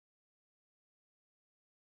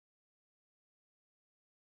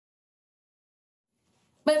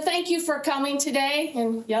But thank you for coming today,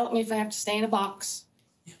 and yell at me if I have to stay in a box.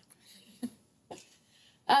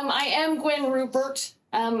 I am Gwen Ruppert.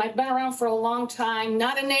 I've been around for a long time,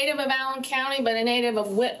 not a native of Allen County, but a native of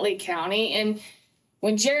Whitley County. And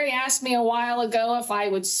when Jerry asked me a while ago if I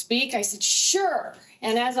would speak, I said, sure.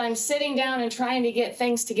 And as I'm sitting down and trying to get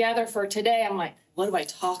things together for today, I'm like, what do I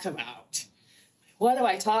talk about? What do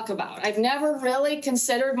I talk about? I've never really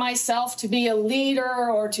considered myself to be a leader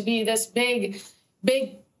or to be this big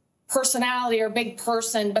personality or big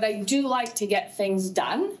person, but I do like to get things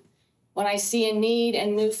done when I see a need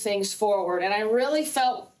and move things forward. And I really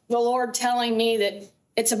felt the Lord telling me that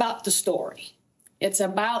it's about the story. It's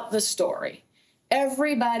about the story.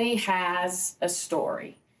 Everybody has a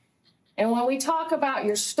story. And when we talk about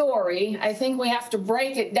your story, I think we have to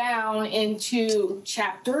break it down into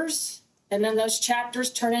chapters, and then those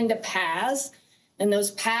chapters turn into paths, and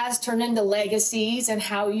those paths turn into legacies and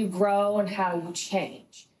how you grow and how you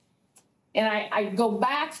change. And I go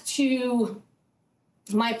back to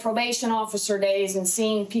my probation officer days and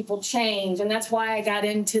seeing people change, and that's why I got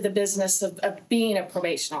into the business of being a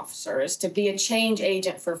probation officer, is to be a change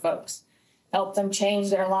agent for folks, help them change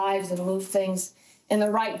their lives and move things in the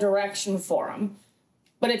right direction for them.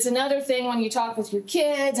 But it's another thing when you talk with your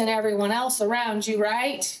kids and everyone else around you,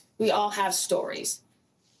 right? We all have stories.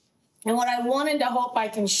 And what I wanted to hope I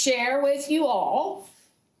can share with you all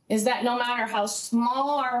is that no matter how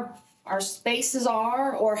small our spaces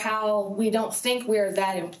are or how we don't think we're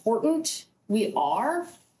that important, we are.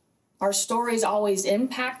 Our stories always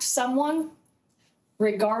impact someone,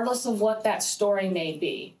 regardless of what that story may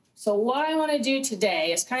be. So what I want to do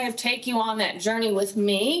today is kind of take you on that journey with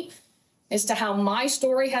me as to how my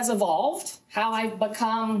story has evolved, how I've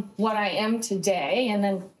become what I am today, and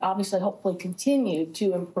then obviously hopefully continue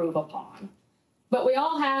to improve upon. But we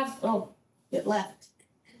all have, oh, it left.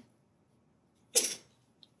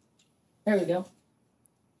 There we go.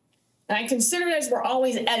 And I consider it as we're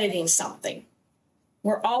always editing something.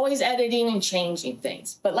 We're always editing and changing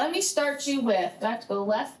things. But let me start you with, let's go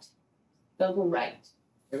left, go right.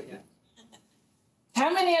 Here we go.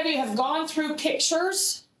 How many of you have gone through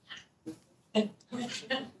pictures?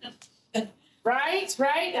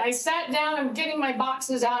 Right? I sat down, I'm getting my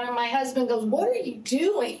boxes out, and my husband goes, what are you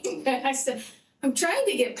doing? And I said, I'm trying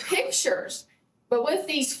to get pictures. But with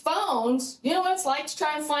these phones, you know what it's like to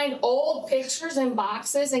try and find old pictures in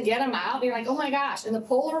boxes and get them out? And you're like, oh my gosh, and the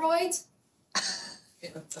Polaroids?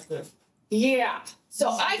 Yeah. So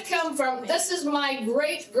I come from, this is my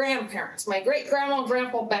great-grandparents, my great-grandma and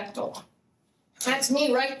grandpa Bachelor. That's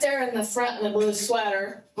me right there in the front in the blue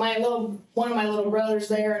sweater. One of my little brothers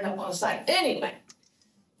there and up on the side. Anyway,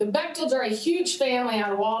 the Bechtels are a huge family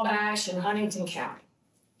out of Wabash in Huntington County.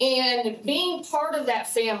 And being part of that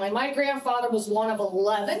family, my grandfather was one of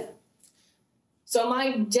 11. So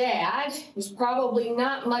my dad was probably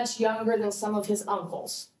not much younger than some of his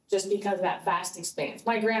uncles, just because of that vast expanse.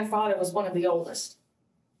 My grandfather was one of the oldest.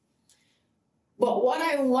 But what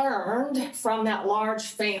I learned from that large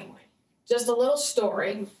family, just a little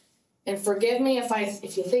story, and forgive me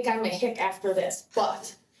if you think I'm a hick after this,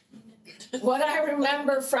 but what I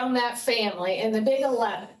remember from that family in the Big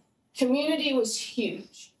 11, community was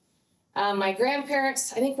huge. My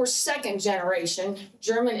grandparents, I think, were second generation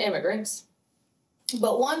German immigrants.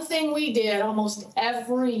 But one thing we did almost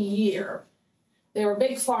every year, they were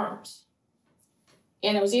big farmers.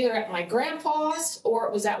 And it was either at my grandpa's or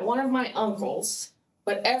it was at one of my uncles.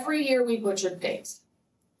 But every year we butchered pigs.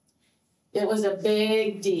 It was a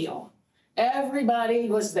big deal. Everybody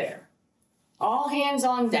was there. All hands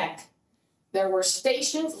on deck. There were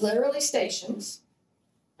stations, literally stations.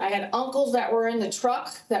 I had uncles that were in the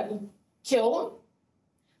truck that would kill them.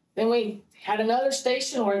 Then we had another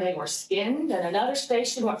station where they were skinned and another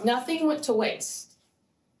station where nothing went to waste.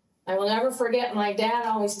 I will never forget my dad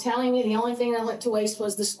always telling me the only thing that went to waste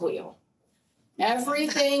was the squeal.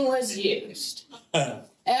 Everything was used.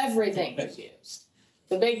 Everything was used.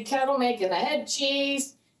 The big kettle making the head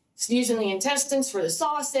cheese, using the intestines for the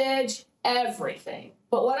sausage, everything.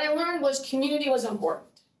 But what I learned was community was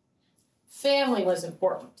important. Family was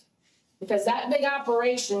important. Because that big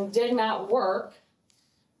operation did not work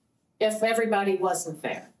if everybody wasn't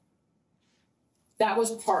there. That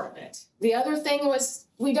was part of it. The other thing was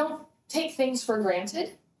we don't take things for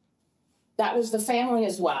granted. That was the family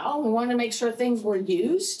as well. We wanted to make sure things were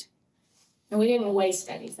used and we didn't waste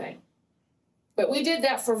anything. But we did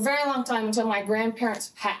that for a very long time until my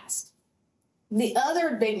grandparents passed. The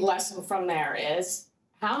other big lesson from there is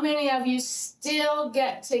how many of you still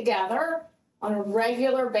get together on a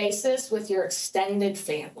regular basis with your extended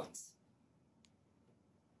families?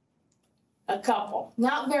 A couple,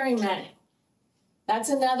 not very many. That's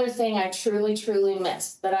another thing I truly, truly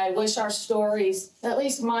miss, that I wish our stories, at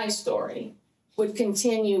least my story, would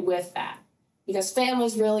continue with that. Because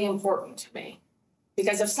family's really important to me.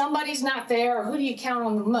 Because if somebody's not there, who do you count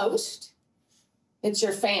on the most? It's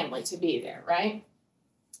your family to be there, right?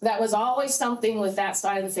 That was always something with that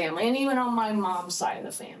side of the family, and even on my mom's side of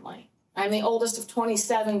the family. I'm the oldest of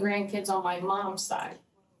 27 grandkids on my mom's side.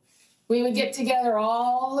 We would get together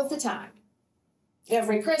all of the time.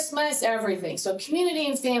 Every Christmas, everything. So community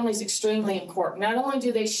and family is extremely important. Not only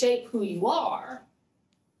do they shape who you are,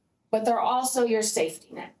 but they're also your safety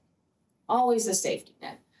net. Always a safety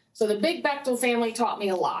net. So the big Bechtel family taught me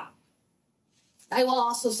a lot. I will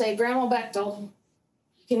also say, Grandma Bechtel,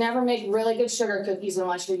 you can never make really good sugar cookies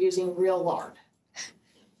unless you're using real lard.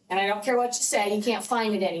 And I don't care what you say, you can't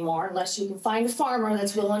find it anymore unless you can find a farmer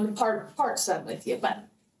that's willing to part some with you. But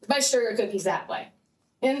the best sugar cookies that way.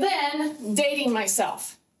 And then dating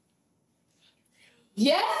myself.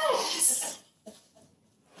 Yes!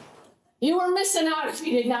 You were missing out if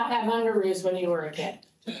you did not have underoos when you were a kid.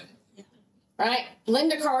 Right?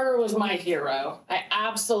 Linda Carter was my hero. I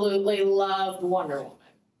absolutely loved Wonder Woman.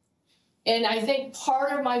 And I think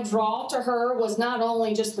part of my draw to her was not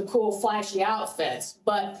only just the cool, flashy outfits,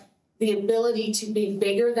 but the ability to be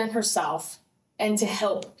bigger than herself and to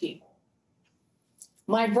help people.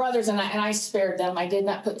 My brothers and I spared them. I did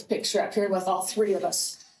not put the picture up here with all three of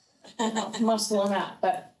us muscling up.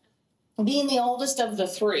 But being the oldest of the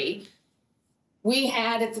three, we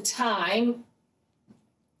had at the time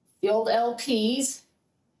the old LPs,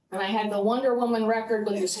 and I had the Wonder Woman record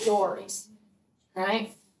with the stories,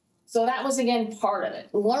 right? So that was, again, part of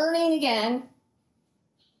it. Learning, again,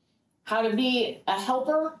 how to be a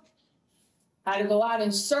helper, how to go out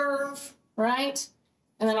and serve, right?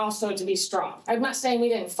 And then also to be strong. I'm not saying we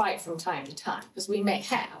didn't fight from time to time, because we may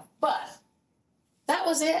have, but that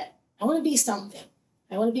was it. I want to be something.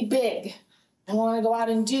 I want to be big. I want to go out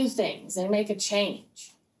and do things and make a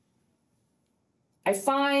change. I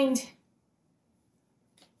find,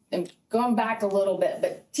 and going back a little bit,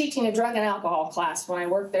 but teaching a drug and alcohol class when I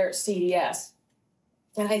worked there at CDS,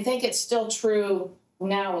 and I think it's still true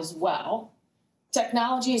now as well.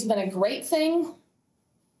 Technology has been a great thing,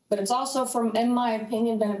 but it's also, in my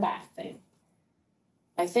opinion, been a bad thing.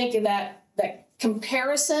 I think that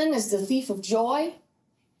comparison is the thief of joy.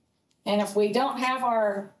 And if we don't have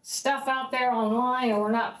our stuff out there online, or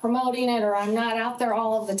we're not promoting it, or I'm not out there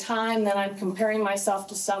all of the time, then I'm comparing myself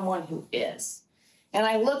to someone who is. And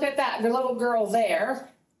I look at the little girl there,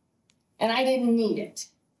 and I didn't need it,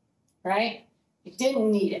 right? I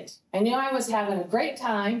didn't need it. I knew I was having a great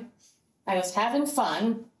time. I was having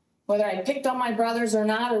fun, whether I picked on my brothers or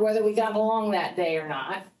not, or whether we got along that day or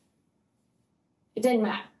not. It didn't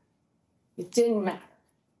matter. It didn't matter.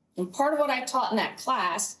 And part of what I taught in that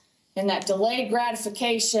class, and that delayed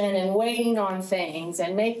gratification and waiting on things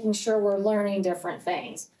and making sure we're learning different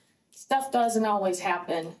things. Stuff doesn't always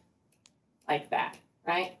happen like that,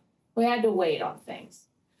 right? We had to wait on things.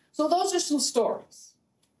 So those are some stories.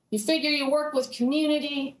 You figure you work with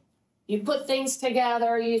community, you put things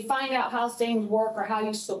together, you find out how things work or how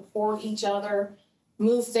you support each other,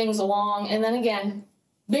 move things along, and then again,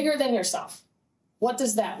 bigger than yourself. What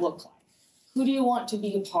does that look like? Who do you want to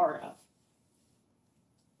be a part of?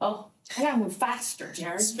 Oh, I gotta move faster,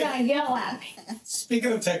 Jared. You gotta yell at me.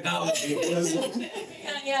 Speaking of technology, you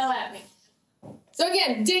gotta yell at me. So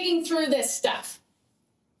again, digging through this stuff.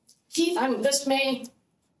 Keith, this may,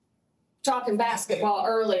 talking basketball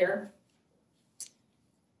earlier.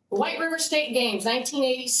 White River State Games,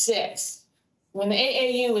 1986, when the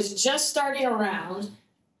AAU was just starting around,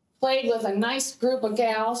 played with a nice group of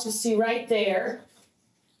gals you see right there.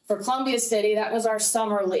 For Columbia City, that was our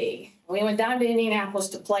summer league. We went down to Indianapolis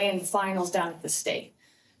to play in the finals down at the state.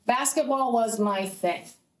 Basketball was my thing.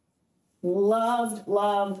 Loved,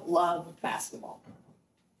 loved, loved basketball.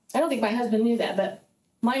 I don't think my husband knew that, but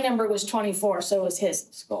my number was 24, so was his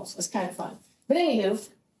school, so it was kind of fun. But anywho,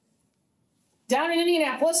 down in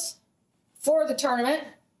Indianapolis for the tournament,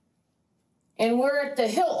 and we're at the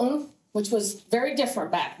Hilton, which was very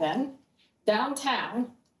different back then,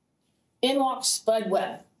 downtown. In walks Spud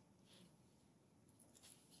Webb.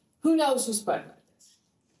 Who knows who Spud Webb is?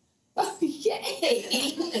 Oh,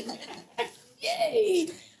 yay! Yay!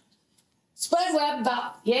 Spud Webb,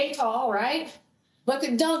 about yay tall, right? But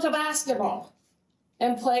could dunk a basketball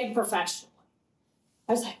and played professionally.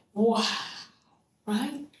 I was like, wow,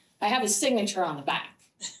 right? I have his signature on the back.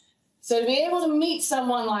 So to be able to meet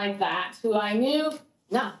someone like that, who I knew,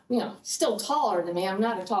 still taller than me, I'm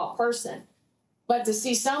not a tall person, but to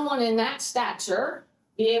see someone in that stature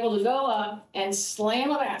be able to go up and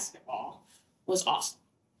slam a basketball was awesome.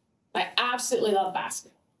 I absolutely love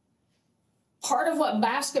basketball. Part of what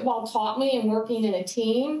basketball taught me in working in a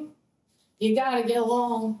team, you got to get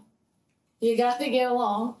along. You got to get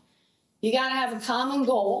along. You got to have a common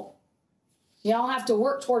goal. You all have to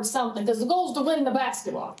work towards something because the goal is to win the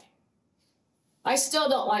basketball game. I still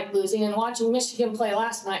don't like losing, and watching Michigan play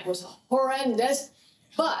last night was horrendous,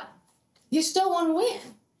 but you still want to win.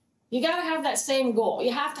 You got to have that same goal.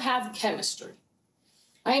 You have to have chemistry.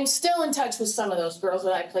 I am still in touch with some of those girls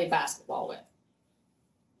that I played basketball with.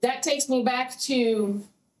 That takes me back to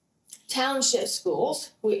township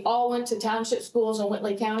schools. We all went to township schools in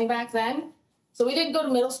Whitley County back then. So we didn't go to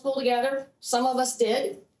middle school together. Some of us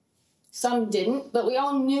did. Some didn't. But we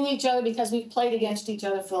all knew each other because we played against each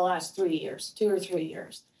other for the last 3 years, 2 or 3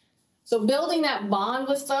 years. So building that bond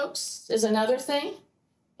with folks is another thing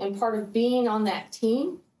and part of being on that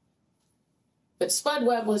team. But Spud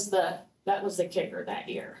Webb was the kicker that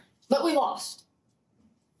year. But we lost.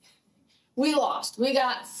 We lost. We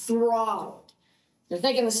got throttled. You're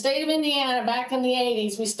thinking the state of Indiana back in the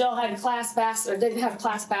 80s, we still had didn't have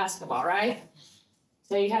class basketball, right?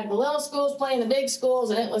 So you had the little schools playing the big schools,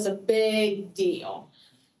 and it was a big deal.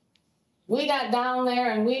 We got down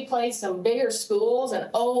there and we played some bigger schools, and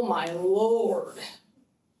oh my Lord.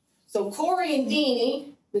 So Corey and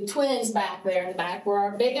Deanie, the twins back there in the back, were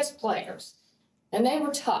our biggest players. And they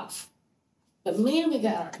were tough. But man, we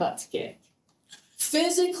got our butts kicked.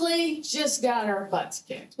 Physically, just got our butts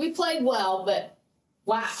kicked. We played well, but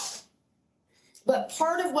wow. But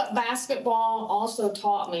part of what basketball also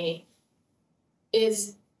taught me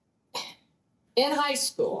is in high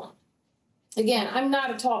school, again, I'm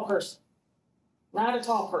not a tall person. Not a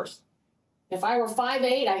tall person. If I were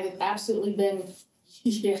 5'8", I would absolutely been,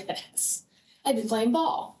 yes, I'd be playing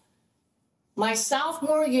ball. My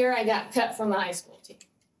sophomore year, I got cut from the high school team.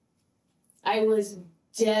 I was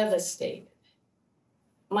devastated.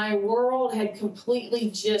 My world had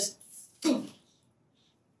completely just, I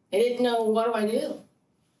didn't know, what do I do?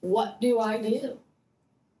 What do I do?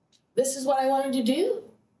 This is what I wanted to do.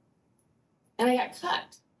 And I got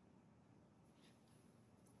cut.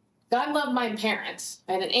 God loved my parents.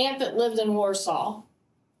 I had an aunt that lived in Warsaw.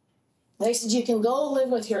 They said, you can go live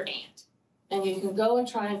with your aunt, and you can go and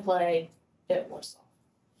try and play at Warsaw.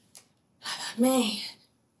 Man,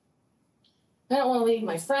 I don't want to leave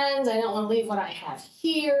my friends. I don't want to leave what I have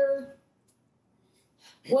here.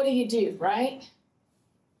 What do you do, right?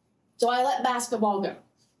 So I let basketball go.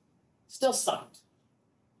 Still sucked.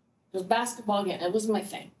 It was basketball again. It was my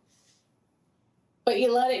thing. But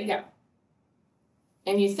you let it go.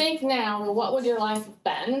 And you think now, well, what would your life have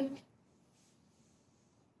been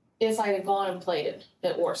if I had gone and played it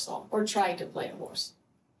at Warsaw or tried to play at Warsaw?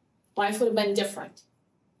 Life would have been different,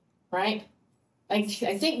 right? I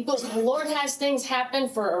think the Lord has things happen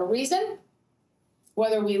for a reason,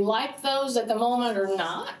 whether we like those at the moment or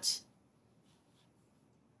not.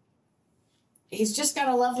 He's just got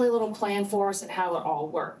a lovely little plan for us and how it all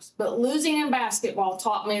works. But losing in basketball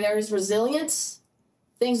taught me there's resilience.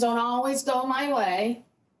 Things don't always go my way,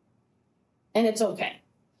 and it's okay.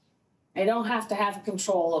 I don't have to have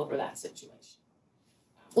control over that situation.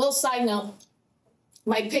 Little side note,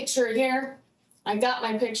 my picture here, I got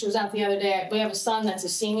my pictures out the other day. We have a son that's a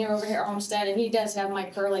senior over here at Homestead, and he does have my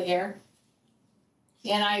curly hair.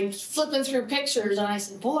 And I was flipping through pictures, and I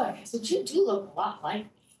said, boy, I said, you do look a lot like me.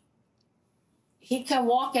 He come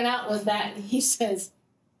walking out with that, and he says,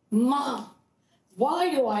 Mom, why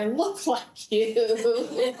do I look like you?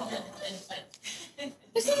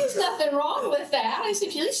 I said, there's nothing wrong with that. I said,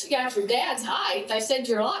 at least you got your dad's height. I said,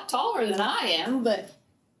 you're a lot taller than I am, but...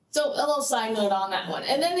 So a little side note on that one.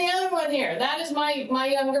 And then the other one here, that is my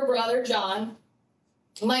younger brother, John.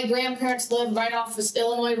 My grandparents lived right off this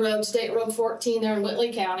Illinois Road, State Road 14 there in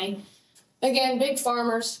Whitley County. Again, big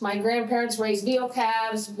farmers. My grandparents raised veal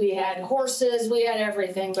calves. We had horses. We had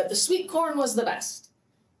everything. But the sweet corn was the best.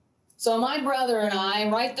 So my brother and I,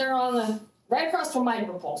 right across from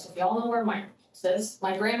Micropulse, if y'all know where Micropulse is,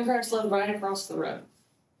 my grandparents lived right across the road.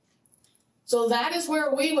 So that is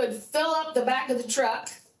where we would fill up the back of the truck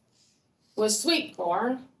with sweet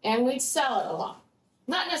corn, and we'd sell it a lot.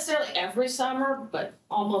 Not necessarily every summer, but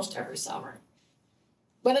almost every summer.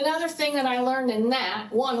 But another thing that I learned in that,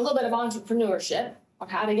 one, a little bit of entrepreneurship, of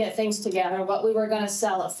how to get things together, what we were going to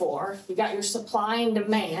sell it for. You got your supply and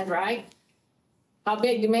demand, right? How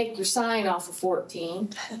big to make your sign off of 14.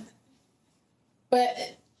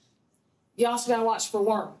 But you also got to watch for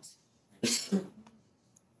worms.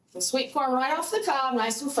 The sweet corn right off the cob,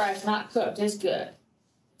 nice and fresh, not cooked, is good.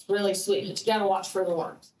 It's really sweet, but you got to watch for the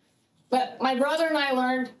worms. But my brother and I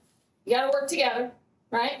learned you got to work together,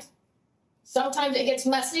 right? Sometimes it gets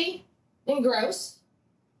messy and gross.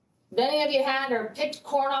 If any of you had or picked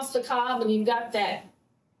corn off the cob and you've got that,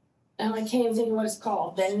 oh, I can't even think of what it's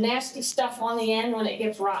called, the nasty stuff on the end when it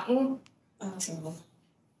gets rotten.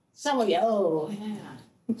 Some of you, oh, yeah.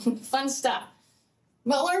 Fun stuff.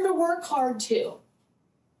 But learn to work hard too.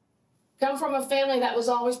 Come from a family that was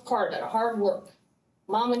always part of it, hard work.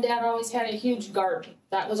 Mom and Dad always had a huge garden.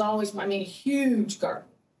 That was always, huge garden.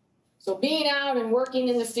 So being out and working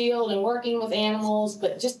in the field and working with animals,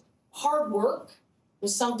 but just hard work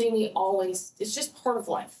was something we always, it's just part of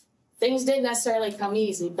life. Things didn't necessarily come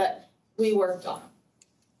easy, but we worked on them.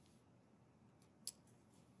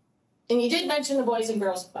 And you did mention the Boys and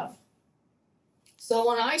Girls Club. So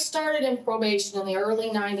when I started in probation in the early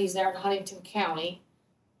 90s there in Huntington County,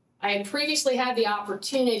 I had previously had the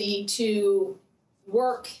opportunity to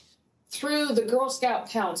work through the Girl Scout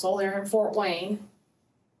Council there in Fort Wayne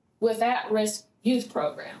with at-risk youth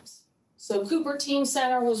programs. So Cooper Teen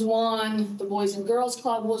Center was one, the Boys and Girls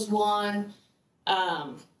Club was one,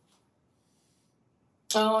 and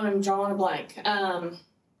I'm drawing a blank.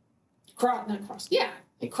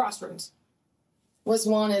 Crossroads was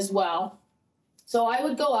one as well. So I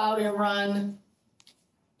would go out and run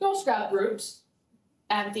Girl Scout groups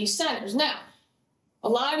at these centers. Now, a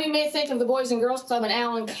lot of you may think of the Boys and Girls Club in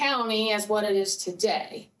Allen County as what it is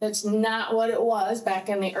today. That's not what it was back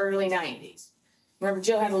in the early 90s. Remember,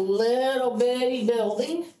 Joe had a little bitty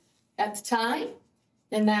building at the time,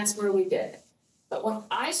 and that's where we did it. But when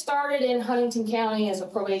I started in Huntington County as a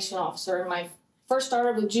probation officer, and I first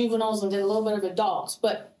started with juveniles and did a little bit of adults,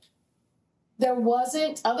 but there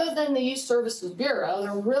wasn't, other than the Youth Services Bureau,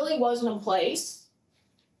 there really wasn't a place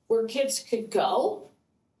where kids could go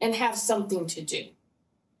and have something to do.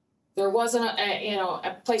 There wasn't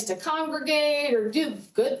a place to congregate or do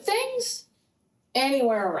good things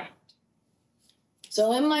anywhere around.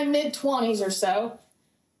 So in my mid-20s or so,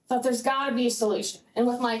 I thought there's got to be a solution. And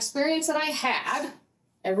with my experience that I had,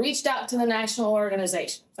 I reached out to the national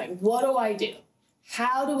organization. It's like, what do I do?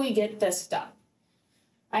 How do we get this done?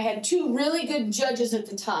 I had two really good judges at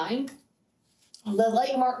the time. The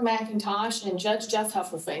late Mark McIntosh and Judge Jeff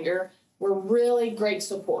Heffelfinger were really great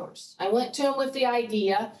supporters. I went to him with the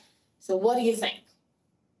idea. So what do you think?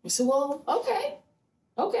 He said, well, okay.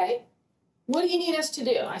 What do you need us to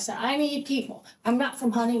do? I said, I need people. I'm not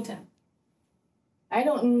from Huntington. I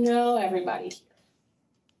don't know everybody here.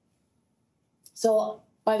 So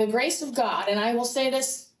by the grace of God, and I will say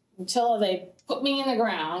this until they put me in the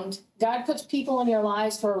ground, God puts people in your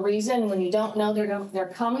lives for a reason when you don't know they're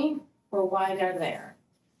coming or why they're there.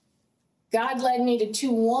 God led me to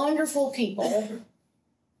two wonderful people,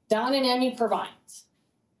 Don and Emmy Provines.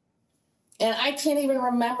 And I can't even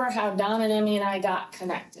remember how Don and Emmy and I got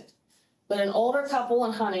connected. But an older couple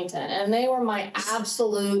in Huntington, and they were my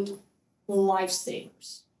absolute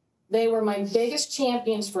lifesavers. They were my biggest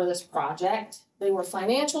champions for this project. They were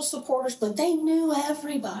financial supporters, but they knew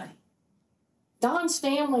everybody. Don's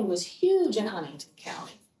family was huge in Huntington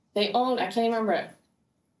County. They owned, I can't remember it,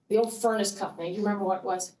 the old furnace company. Do you remember what it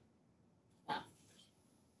was? No.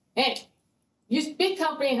 Anyway, big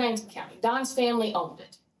company in Huntington County. Don's family owned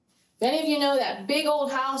it. If any of you know that big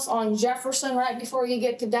old house on Jefferson right before you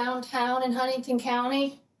get to downtown in Huntington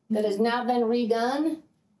County that has now been redone,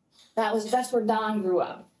 that's where Don grew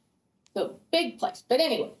up. So big place. But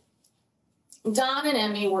anyway, Don and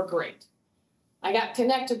Emmy were great. I got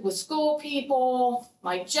connected with school people,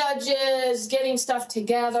 my judges, getting stuff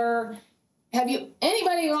together. Have you,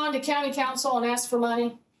 anybody gone to county council and asked for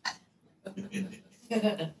money?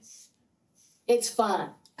 It's fun.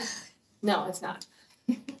 No, it's not.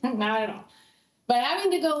 Not at all. But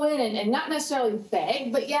having to go in and not necessarily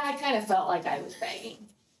beg, but yeah, I kind of felt like I was begging.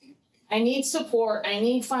 I need support. I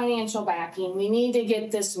need financial backing. We need to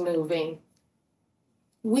get this moving.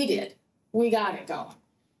 We did. We got it going.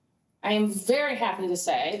 I am very happy to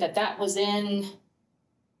say that that was in,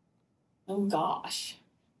 oh gosh.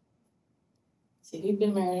 See, we've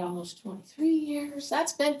been married almost 23 years.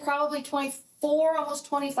 That's been probably 24, almost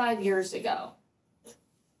 25 years ago.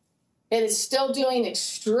 It is still doing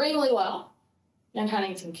extremely well in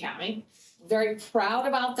Huntington County. Very proud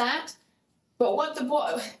about that. But what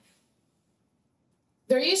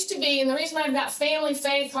there used to be, and the reason I've got family,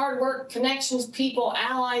 faith, hard work, connections, people,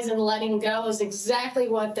 allies, and letting go is exactly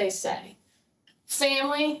what they say.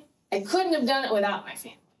 Family, I couldn't have done it without my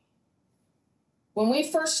family. When we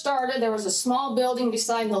first started, there was a small building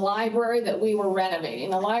beside the library that we were renovating.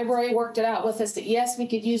 The library worked it out with us that, yes, we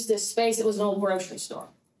could use this space. It was an old grocery store.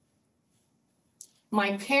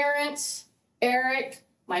 My parents, Eric,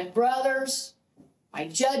 my brothers, my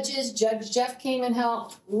judges, Judge Jeff came and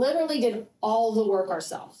helped, literally did all the work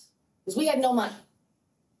ourselves because we had no money.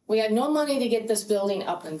 We had no money to get this building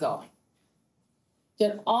up and going.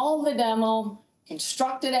 Did all the demo,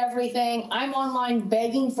 constructed everything. I'm online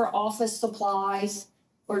begging for office supplies.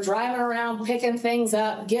 We're driving around picking things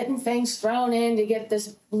up, getting things thrown in to get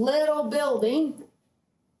this little building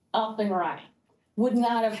up and running. Would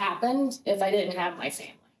not have happened if I didn't have my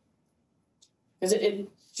family. Because it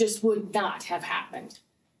just would not have happened.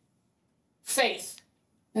 Faith,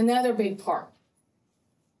 another big part.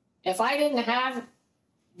 If I didn't have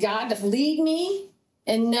God to lead me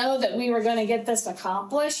and know that we were going to get this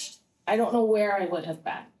accomplished, I don't know where I would have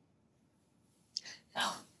been. No,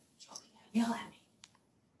 yell at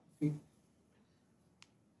me.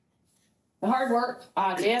 The hard work,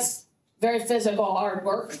 yes, very physical hard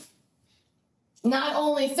work. Not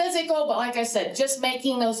only physical, but like I said, just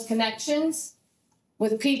making those connections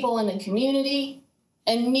with people in the community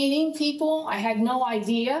and meeting people. I had no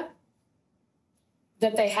idea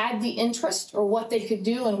that they had the interest or what they could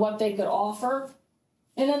do and what they could offer.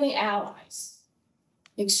 And then the allies,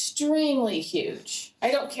 extremely huge. I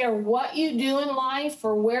don't care what you do in life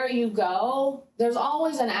or where you go, there's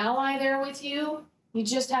always an ally there with you. You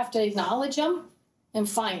just have to acknowledge them and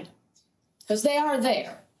find them because they are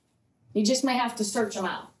there. You just may have to search them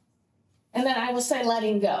out. And then I will say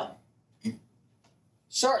letting go.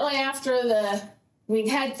 Shortly after we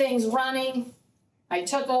had things running, I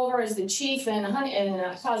took over as the chief in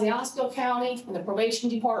Kosciusko County in the probation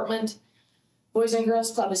department. Boys and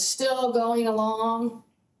Girls Club is still going along.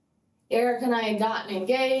 Eric and I had gotten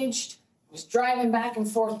engaged. I was driving back and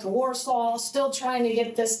forth to Warsaw, still trying to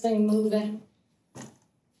get this thing moving.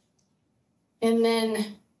 And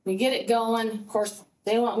then we get it going. Of course,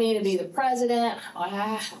 they want me to be the president.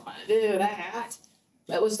 I don't want to do that.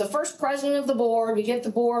 It was the first president of the board. We get the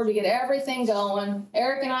board, we get everything going.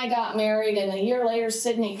 Eric and I got married, and a year later,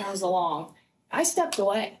 Sydney comes along. I stepped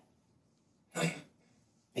away.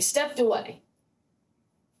 I stepped away.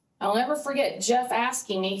 I'll never forget Jeff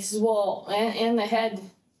asking me, he says, well, and the head,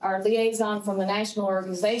 our liaison from the national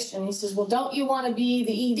organization, he says, well, don't you want to be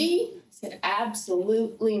the ED? I said,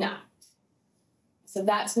 absolutely not. I said,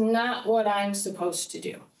 that's not what I'm supposed to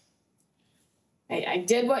do. I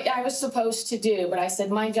did what I was supposed to do, but I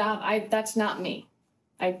said, my job, that's not me.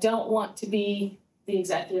 I don't want to be the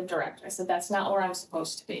executive director. I said, that's not where I'm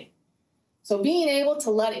supposed to be. So being able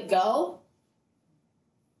to let it go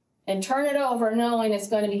and turn it over knowing it's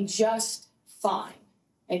going to be just fine.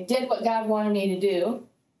 I did what God wanted me to do,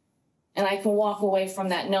 and I can walk away from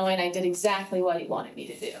that knowing I did exactly what he wanted me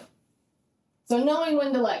to do. So knowing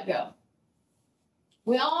when to let go.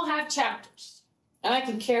 We all have chapters. And I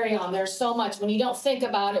could carry on. There's so much. When you don't think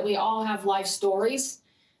about it, we all have life stories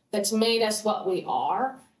that's made us what we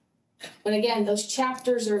are. But again, those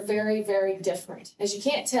chapters are very, very different. As you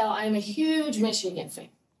can't tell, I'm a huge Michigan fan.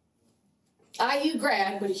 IU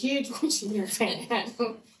grad, but a huge Michigan fan.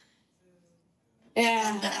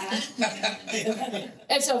 Yeah.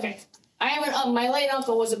 It's okay. My late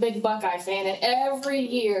uncle was a big Buckeye fan, and every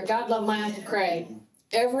year, God love my Uncle Craig,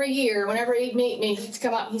 every year, whenever he'd meet me, he'd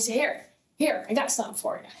come up and he'd say, Here, I got something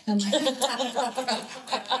for you.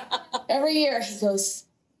 Every year he goes,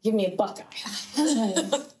 give me a Buckeye.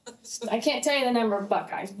 I can't tell you the number of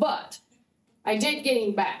Buckeyes, but I did get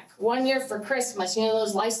him back. One year for Christmas, you know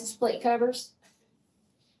those license plate covers?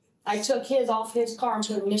 I took his off his car and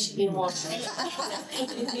put a Michigan one.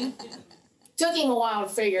 Took him a while to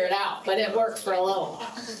figure it out, but it worked for a little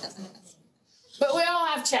while. But we all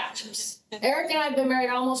have chapters. Eric and I have been married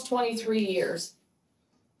almost 23 years.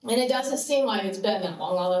 And it doesn't seem like it's been that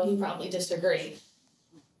long, although he probably disagreed.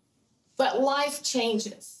 But life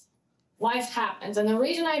changes. Life happens. And the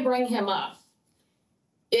reason I bring him up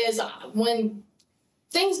is when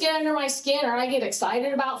things get under my skin or I get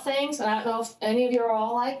excited about things, and I don't know if any of you are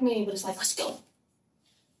all like me, but it's like, let's go.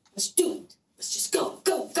 Let's do it. Let's just go,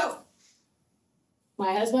 go, go.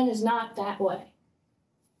 My husband is not that way.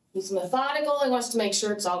 He's methodical. He wants to make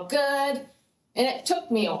sure it's all good. And it took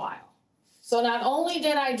me a while. So not only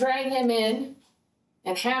did I drag him in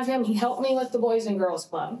and have him help me with the Boys and Girls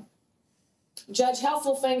Club, Judge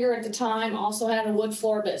Heffelfinger at the time also had a wood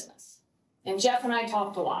floor business. And Jeff and I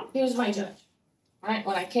talked a lot. He was my judge. Right?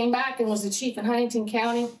 When I came back and was the chief in Huntington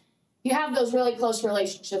County, you have those really close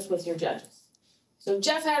relationships with your judges. So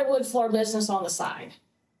Jeff had a wood floor business on the side.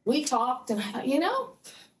 We talked, and I thought, you know,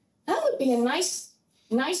 that would be a nice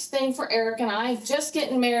thing for Eric and I, just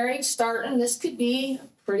getting married, starting. This could be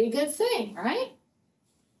a pretty good thing, right?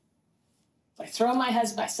 I throw my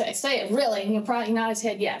husband, I say it really, and he'll probably nod his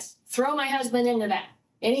head yes. Throw my husband into that.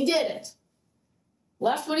 And he did it.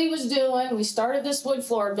 Left what he was doing. We started this wood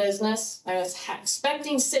floor business. I was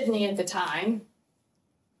expecting Sydney at the time.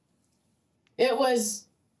 It was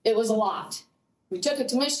it was a lot. We took it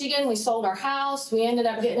to Michigan. We sold our house. We ended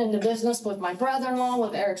up getting into business with my brother-in-law,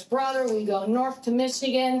 with Eric's brother. We go north to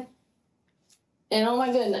Michigan. And oh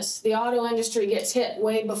my goodness, the auto industry gets hit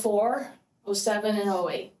way before 07 and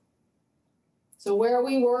 08. So where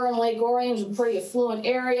we were in Lake Orion was a pretty affluent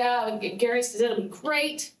area. Gary says it'll be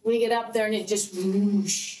great. We get up there and it just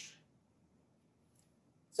whoosh.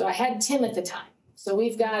 So I had Tim at the time. So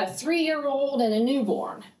we've got a 3-year-old and a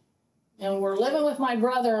newborn. And we're living with my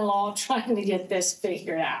brother-in-law trying to get this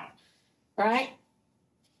figured out, right?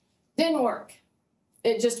 Didn't work.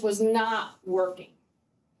 It just was not working.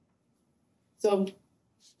 So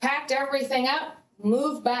packed everything up,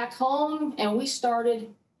 moved back home, and we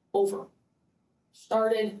started over.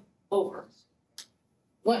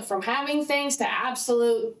 Went from having things to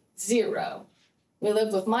absolute zero. We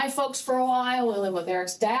lived with my folks for a while. We lived with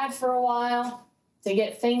Eric's dad for a while to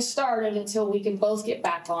get things started until we could both get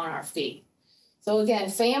back on our feet. So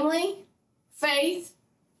again, family, faith,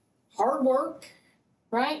 hard work,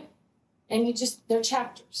 right? And they're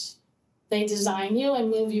chapters. They design you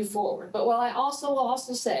and move you forward. But what I will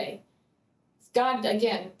also say, God,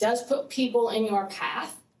 again, does put people in your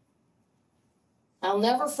path. I'll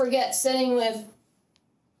never forget sitting with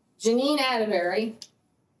Janine Atterbury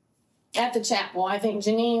at the chapel. I think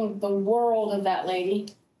Janine, the world of that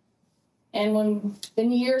lady. And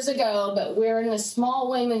been years ago, but we're in a small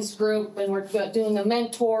women's group and we're doing the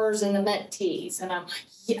mentors and the mentees. And I'm like,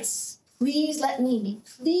 yes, please let me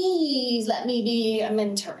be a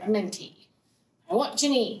mentor, a mentee. I want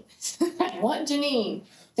Janine. I want Janine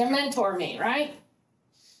to mentor me, right?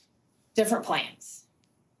 Different plans.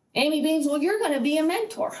 Amy Beams, well, you're going to be a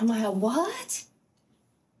mentor. I'm like, what?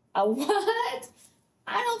 A what?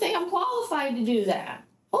 I don't think I'm qualified to do that.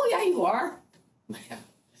 Oh, yeah, you are.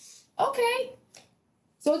 Okay.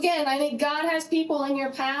 So again, I think God has people in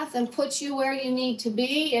your path and puts you where you need to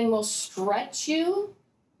be and will stretch you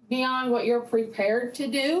beyond what you're prepared to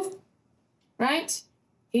do, right?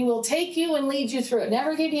 He will take you and lead you through it.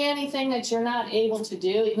 Never give you anything that you're not able to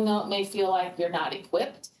do, even though it may feel like you're not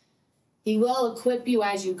equipped. He will equip you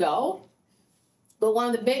as you go. But one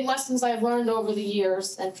of the big lessons I've learned over the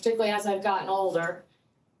years, and particularly as I've gotten older,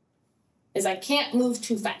 is I can't move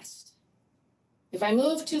too fast. If I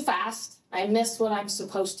move too fast, I miss what I'm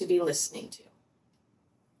supposed to be listening to.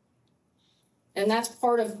 And that's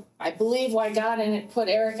part of, I believe, why God put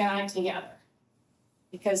Eric and I together.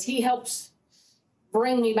 Because he helps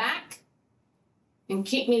bring me back and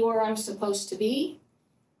keep me where I'm supposed to be.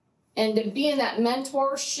 And to be in that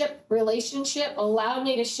mentorship relationship allowed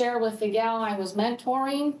me to share with the gal I was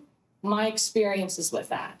mentoring my experiences with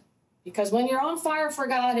that. Because when you're on fire for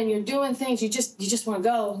God and you're doing things, you just want to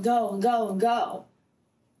go and go and go and go.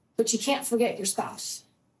 But you can't forget your spouse.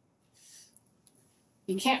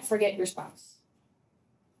 You can't forget your spouse.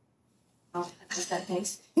 Oh, that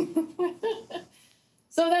thanks.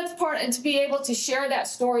 So that's part, and to be able to share that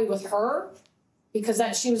story with her, because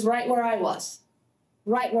she was right where I was.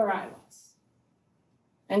 Right where I was.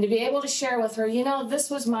 And to be able to share with her, this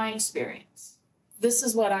was my experience. This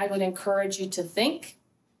is what I would encourage you to think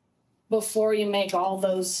before you make all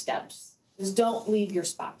those steps. Is don't leave your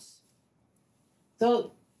spouse.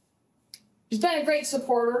 So she's been a great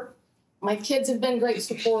supporter. My kids have been great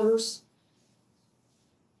supporters.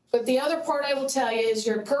 But the other part I will tell you is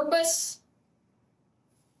your purpose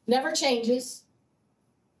never changes.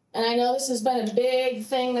 And I know this has been a big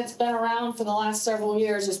thing that's been around for the last several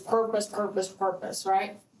years is purpose, purpose, purpose,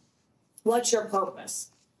 right? What's your purpose?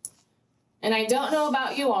 And I don't know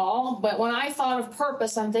about you all, but when I thought of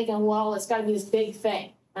purpose, I'm thinking, well, it's got to be this big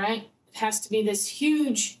thing, right? It has to be this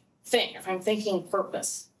huge thing if I'm thinking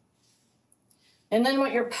purpose. And then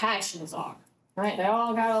what your passions are, right? They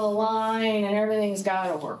all got to align and everything's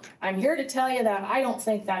got to work. I'm here to tell you that I don't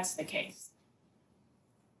think that's the case.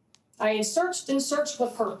 I searched and searched for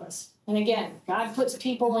purpose. And again, God puts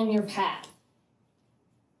people in your path. It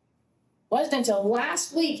wasn't until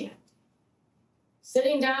last weekend,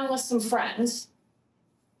 sitting down with some friends.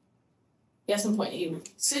 Yes, I'm pointing at you.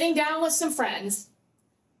 Sitting down with some friends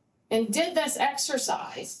and did this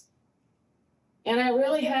exercise. And I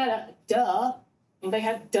really had a duh. Anybody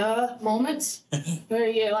have duh moments? Where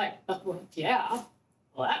you're like, oh, well, yeah,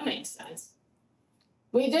 well, that makes sense.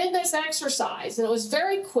 We did this exercise, and it was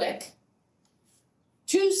very quick.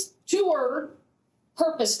 Two-word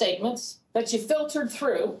purpose statements that you filtered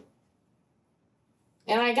through.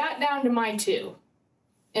 And I got down to my two.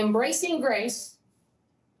 Embracing grace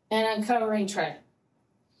and uncovering treasure.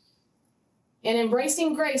 And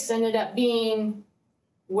embracing grace ended up being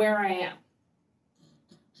where I am.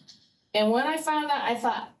 And when I found that, I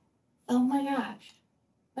thought, oh my gosh,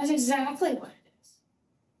 that's exactly what it is.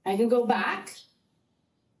 I can go back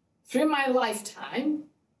through my lifetime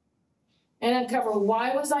and uncover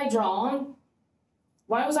why was I drawn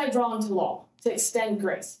to law, to extend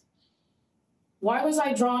grace? Why was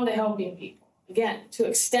I drawn to helping people? Again, to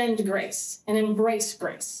extend grace and embrace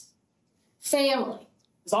grace. Family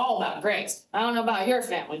is all about grace. I don't know about your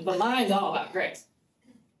family, but mine's all about grace.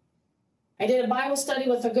 I did a Bible study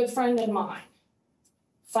with a good friend of mine.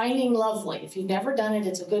 Finding Lovely. If you've never done it,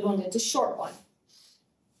 it's a good one. It's a short one.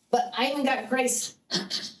 But I even got grace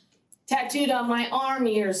tattooed on my arm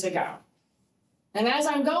years ago. And as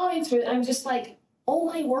I'm going through it, I'm just like, oh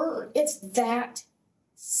my word, it's that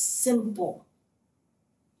simple.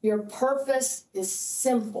 Your purpose is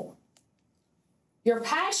simple. Your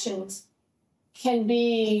passions can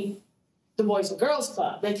be the Boys and Girls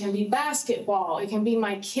Club. It can be basketball. It can be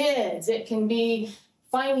my kids. It can be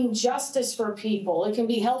finding justice for people. It can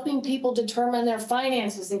be helping people determine their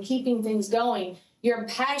finances and keeping things going. Your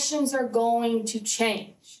passions are going to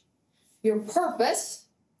change. Your purpose,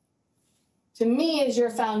 to me, is your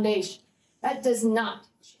foundation. That does not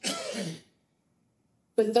change.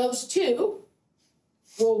 But those two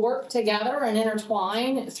will work together and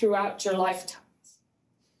intertwine throughout your lifetimes.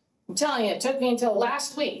 I'm telling you, it took me until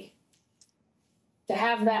last week to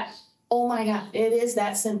have that, oh my God, it is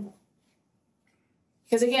that simple.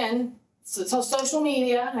 Because again, so social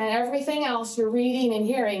media and everything else you're reading and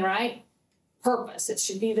hearing, right? Purpose, it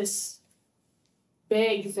should be this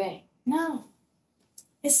big thing. No,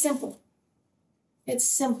 it's simple. It's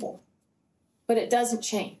simple, but it doesn't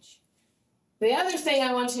change. The other thing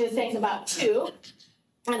I want you to think about too,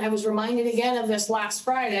 and I was reminded again of this last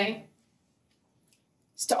Friday,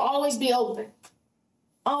 is to always be open.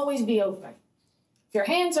 Always be open. If your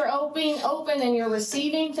hands are open and you're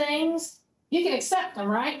receiving things, you can accept them,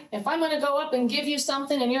 right? If I'm going to go up and give you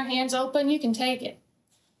something and your hand's open, you can take it.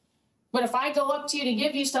 But if I go up to you to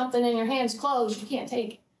give you something and your hand's closed, you can't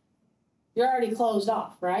take it. You're already closed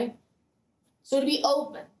off, right? So to be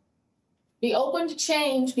open to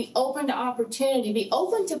change, be open to opportunity, be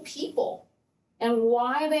open to people and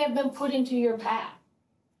why they have been put into your path.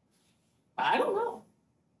 I don't know.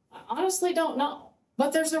 I honestly don't know.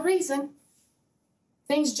 But there's a reason.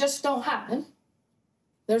 Things just don't happen.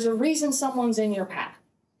 There's a reason someone's in your path.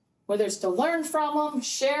 Whether it's to learn from them,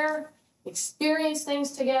 share, experience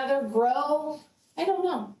things together, grow. I don't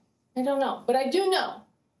know. But I do know,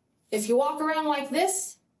 if you walk around like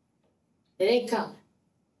this, it ain't coming.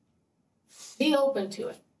 Be open to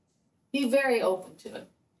it. Be very open to it.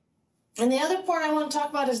 And the other part I want to talk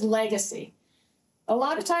about is legacy. A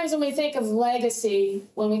lot of times when we think of legacy,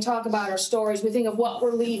 when we talk about our stories, we think of what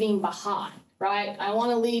we're leaving behind, right? I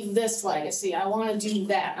want to leave this legacy. I want to do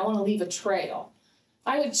that. I want to leave a trail.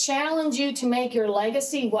 I would challenge you to make your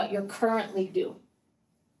legacy what you're currently doing.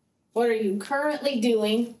 What are you currently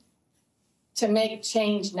doing to make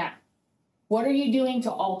change now? What are you doing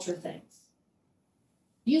to alter things?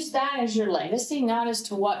 Use that as your legacy, not as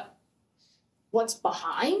to what's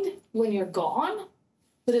behind when you're gone,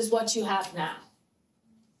 but as what you have now.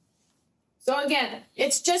 So again,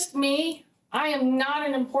 it's just me. I am not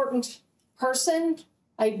an important person.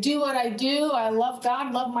 I do what I do. I love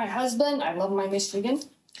God, love my husband. I love my Michigan.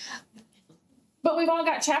 But we've all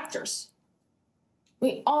got chapters.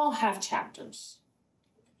 We all have chapters.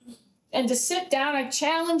 And to sit down, I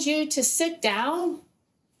challenge you to sit down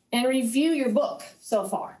and review your book so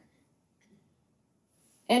far.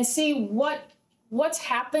 And see what's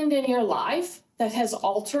happened in your life that has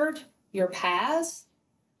altered your paths,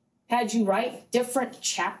 had you write different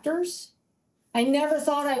chapters. I never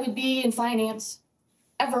thought I would be in finance,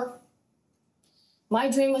 ever. My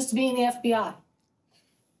dream was to be in the FBI.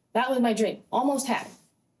 That was my dream, almost had it.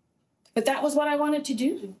 But that was what I wanted to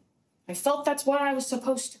do. I felt that's what I was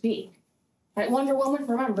supposed to be. Right, Wonder Woman,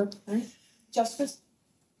 remember, right? Justice.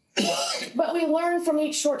 But we learn from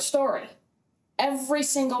each short story, every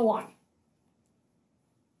single one.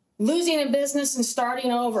 Losing a business and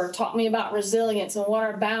starting over taught me about resilience and what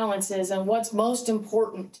our balance is and what's most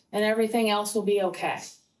important, and everything else will be okay.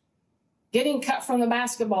 Getting cut from the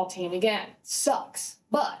basketball team, again, sucks,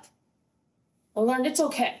 but I learned it's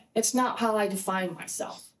okay. It's not how I define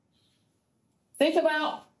myself. Think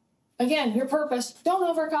about, again, your purpose. Don't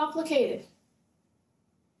overcomplicate it.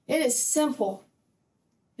 It is simple.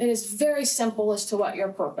 It is very simple as to what your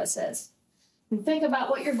purpose is. And think about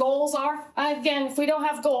what your goals are. Again, if we don't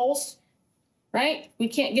have goals, right, we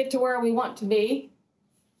can't get to where we want to be.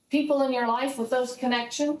 People in your life with those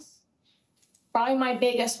connections. Probably my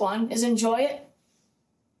biggest one is enjoy it.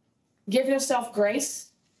 Give yourself grace.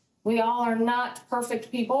 We all are not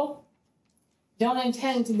perfect people. Don't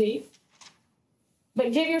intend to be.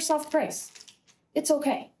 But give yourself grace. It's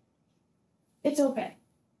okay. It's okay.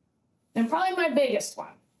 And probably my biggest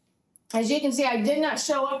one. As you can see, I did not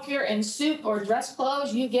show up here in suit or dress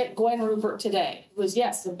clothes. You get Gwen Ruppert today. It was,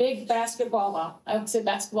 yes, a big basketball, well, I would say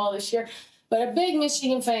basketball this year, but a big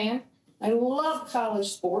Michigan fan. I love college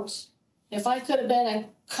sports. If I could have been a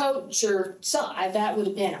coach or something, that would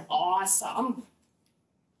have been awesome.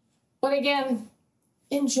 But again,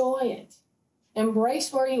 enjoy it.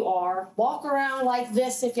 Embrace where you are. Walk around like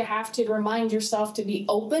this if you have to remind yourself to be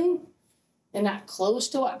open and not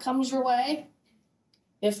closed to what comes your way.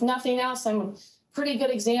 If nothing else, I'm a pretty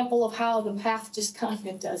good example of how the path just kind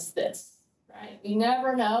of does this, right? We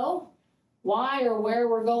never know why or where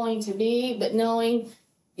we're going to be, but knowing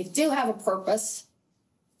you do have a purpose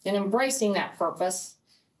and embracing that purpose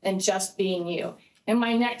and just being you. And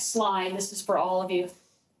my next slide, this is for all of you.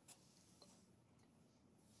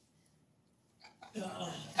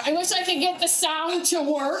 I wish I could get the sound to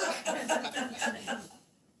work.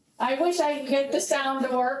 I wish I could get the sound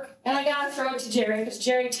to work. And I got to throw it to Jerry, because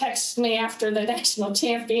Jerry texts me after the national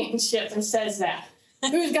championship and says that.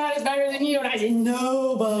 Who's got it better than you? And I said,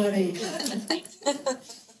 nobody.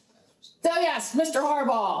 So yes, Mr.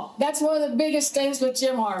 Harbaugh. That's one of the biggest things with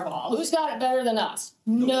Jim Harbaugh. Who's got it better than us?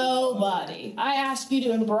 Nobody. I ask you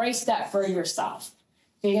to embrace that for yourself.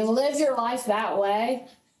 If you can live your life that way,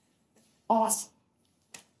 awesome.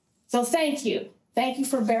 So thank you. Thank you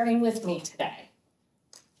for bearing with me today.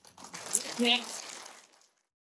 Next.